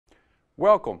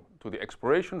Welcome to the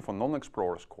Exploration for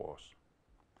Non-Explorers course.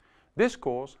 This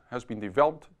course has been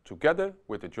developed together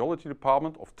with the Geology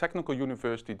Department of Technical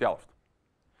University Delft.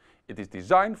 It is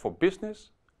designed for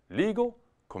business, legal,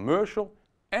 commercial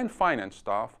and finance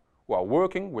staff who are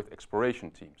working with exploration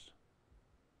teams.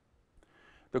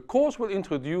 The course will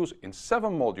introduce in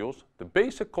 7 modules the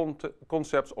basic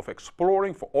concepts of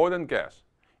exploring for oil and gas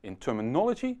in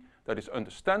terminology that is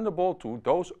understandable to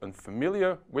those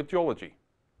unfamiliar with geology.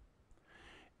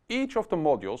 Each of the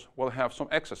modules will have some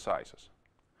exercises.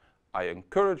 I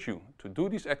encourage you to do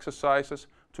these exercises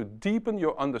to deepen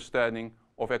your understanding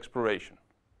of exploration.